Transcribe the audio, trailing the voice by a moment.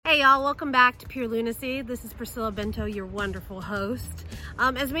y'all, welcome back to Pure Lunacy. This is Priscilla Bento, your wonderful host.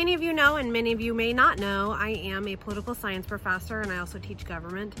 As many of you know, and many of you may not know, I am a political science professor and I also teach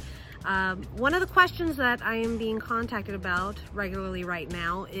government. One of the questions that I am being contacted about regularly right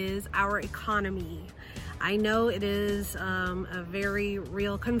now is our economy. I know it is a very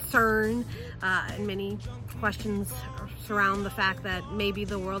real concern, and many questions surround the fact that maybe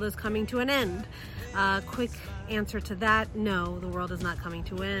the world is coming to an end. Quick answer to that, no, the world is not coming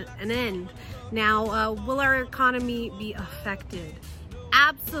to an end. Now, will our economy be affected?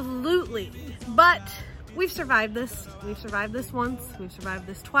 Absolutely, but we've survived this. We've survived this once, we've survived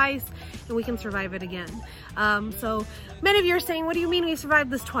this twice, and we can survive it again. So many of you are saying, what do you mean we survived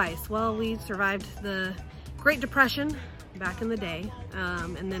this twice? Well, we survived the Great Depression back in the day,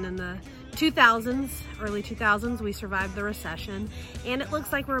 and then in the 2000s, early 2000s, we survived the recession, and it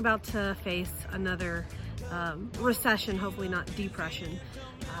looks like we're about to face another recession, hopefully not depression,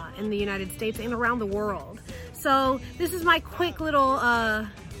 in the United States and around the world. So this is my quick little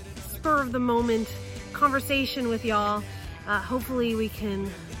spur of the moment conversation with y'all. Hopefully we can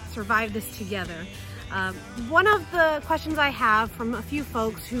survive this together. One of the questions I have from a few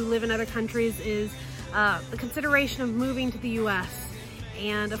folks who live in other countries is the consideration of moving to the US.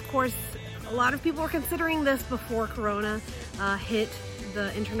 And of course, a lot of people were considering this before Corona hit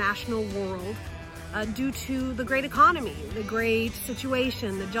the international world due to the great economy, the great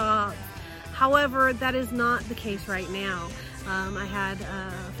situation, the jobs. However, that is not the case right now. I had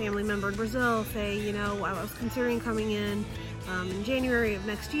a family member in Brazil say, you know, I was considering coming in January of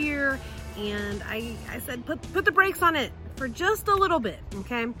next year, and I said, put the brakes on it for just a little bit,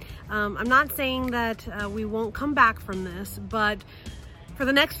 okay? I'm not saying that we won't come back from this, but for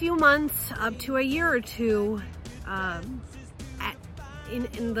the next few months, up to a year or two,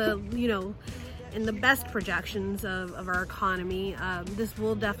 in the best projections of our economy, this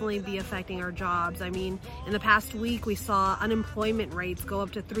will definitely be affecting our jobs. I mean, in the past week, we saw unemployment rates go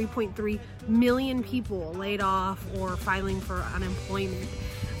up to 3.3 million people laid off or filing for unemployment.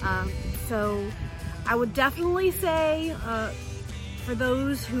 So I would definitely say, for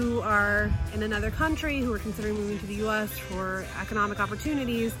those who are in another country, who are considering moving to the US for economic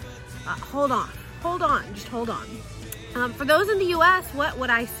opportunities, hold on, just hold on. For those in the US, what would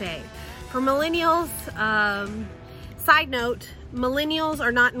I say? For millennials, side note, millennials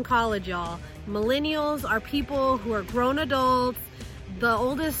are not in college, y'all. Millennials are people who are grown adults. The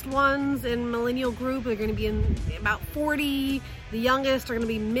oldest ones in millennial group are gonna be in about 40. The youngest are gonna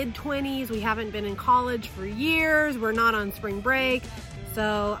be mid-20s. We haven't been in college for years. We're not on spring break.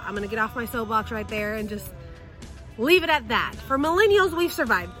 So I'm gonna get off my soapbox right there and just leave it at that. For millennials, we've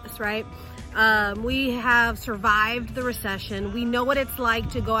survived this, right? We have survived the recession. We know what it's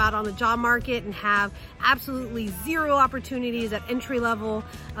like to go out on the job market and have absolutely zero opportunities at entry-level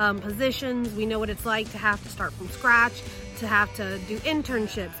positions. We know what it's like to have to start from scratch, to have to do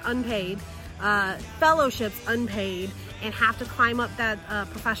internships unpaid, fellowships unpaid, and have to climb up that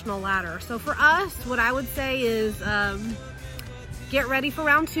professional ladder. So for us, what I would say is get ready for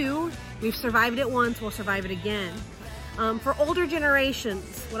round two. We've survived it once, we'll survive it again. For older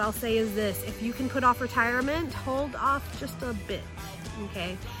generations, what I'll say is this: if you can put off retirement, hold off just a bit,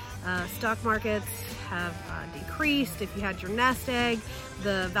 okay? Stock markets have decreased. If you had your nest egg,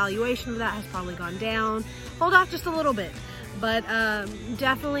 the valuation of that has probably gone down. Hold off just a little bit, but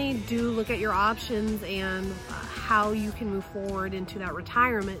definitely do look at your options and how you can move forward into that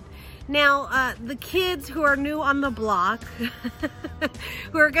retirement. Now, the kids who are new on the block,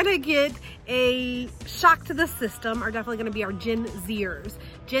 who are gonna get a shock to the system, are definitely gonna be our Gen Zers.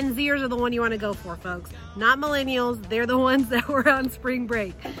 Gen Zers are the one you wanna go for, folks. Not millennials, they're the ones that were on spring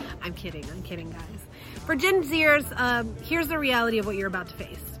break. I'm kidding guys. For Gen Zers, here's the reality of what you're about to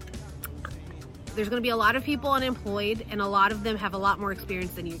face. There's gonna be a lot of people unemployed, and a lot of them have a lot more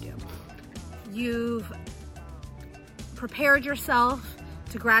experience than you do. You've prepared yourself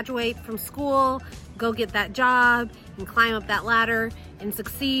to graduate from school, go get that job, and climb up that ladder and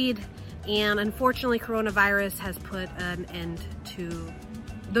succeed. And unfortunately, coronavirus has put an end to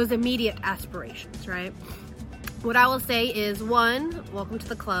those immediate aspirations, right? What I will say is, one, welcome to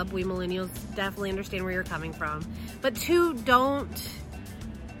the club. We millennials definitely understand where you're coming from. But two, don't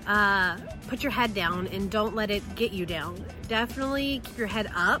put your head down and don't let it get you down. Definitely keep your head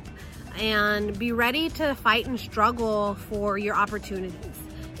up and be ready to fight and struggle for your opportunities.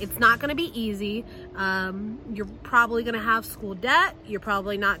 It's not gonna be easy. You're probably gonna have school debt. You're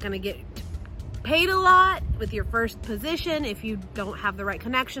probably not gonna get paid a lot with your first position if you don't have the right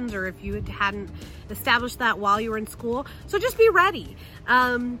connections or if you hadn't established that while you were in school. So just be ready.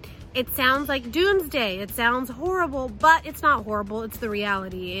 It sounds like doomsday. It sounds horrible, but it's not horrible. It's the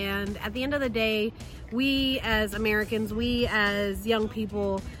reality. And at the end of the day, we as Americans, we as young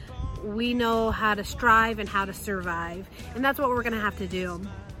people, we know how to strive and how to survive. And that's what we're gonna have to do.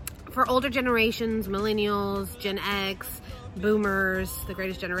 For older generations, millennials, Gen X, boomers, the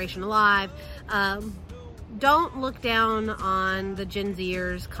greatest generation alive, don't look down on the Gen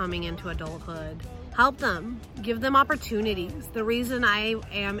Zers coming into adulthood. Help them, give them opportunities. The reason I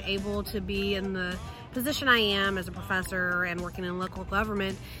am able to be in the position I am as a professor and working in local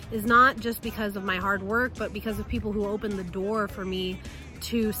government is not just because of my hard work, but because of people who opened the door for me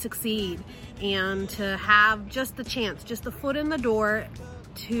to succeed and to have just the chance, just the foot in the door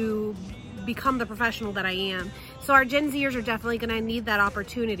to become the professional that I am. So our Gen Zers are definitely gonna need that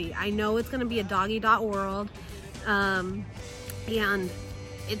opportunity. I know it's gonna be a dog-eat-dog world, and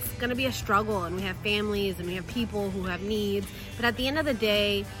it's gonna be a struggle, and we have families and we have people who have needs, but at the end of the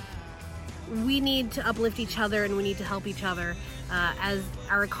day, we need to uplift each other and we need to help each other as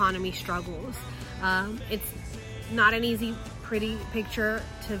our economy struggles. It's not an easy, pretty picture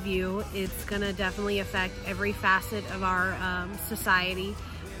to view. It's gonna definitely affect every facet of our society,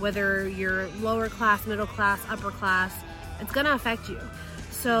 whether you're lower class, middle class, upper class, it's gonna affect you.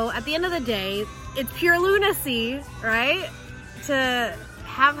 So at the end of the day, it's pure lunacy, right? To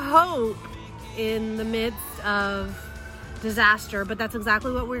have hope in the midst of disaster, but that's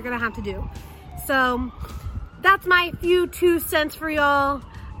exactly what we're gonna have to do. So that's my few 2 cents for y'all.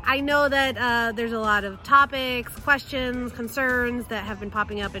 I know that there's a lot of topics, questions, concerns that have been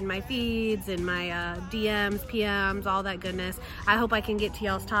popping up in my feeds, in my DMs, PMs, all that goodness. I hope I can get to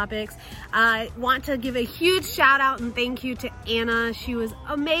y'all's topics. I want to give a huge shout out and thank you to Anna. She was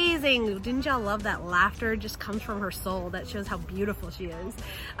amazing. Didn't y'all love that laughter? It just comes from her soul. That shows how beautiful she is.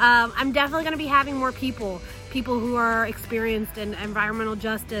 I'm definitely going to be having more people who are experienced in environmental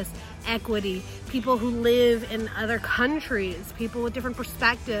justice, equity, people who live in other countries, people with different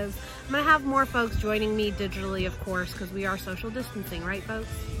perspectives. I'm gonna have more folks joining me digitally, of course, because we are social distancing, right folks?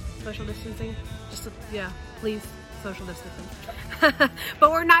 Social distancing? Just, yeah, please, social distancing.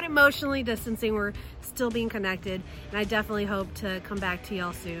 But we're not emotionally distancing, we're still being connected, and I definitely hope to come back to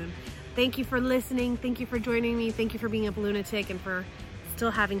y'all soon. Thank you for listening, thank you for joining me, thank you for being a lunatic, and for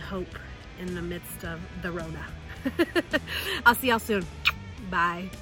still having hope in the midst of the Rona. I'll see y'all soon. Bye.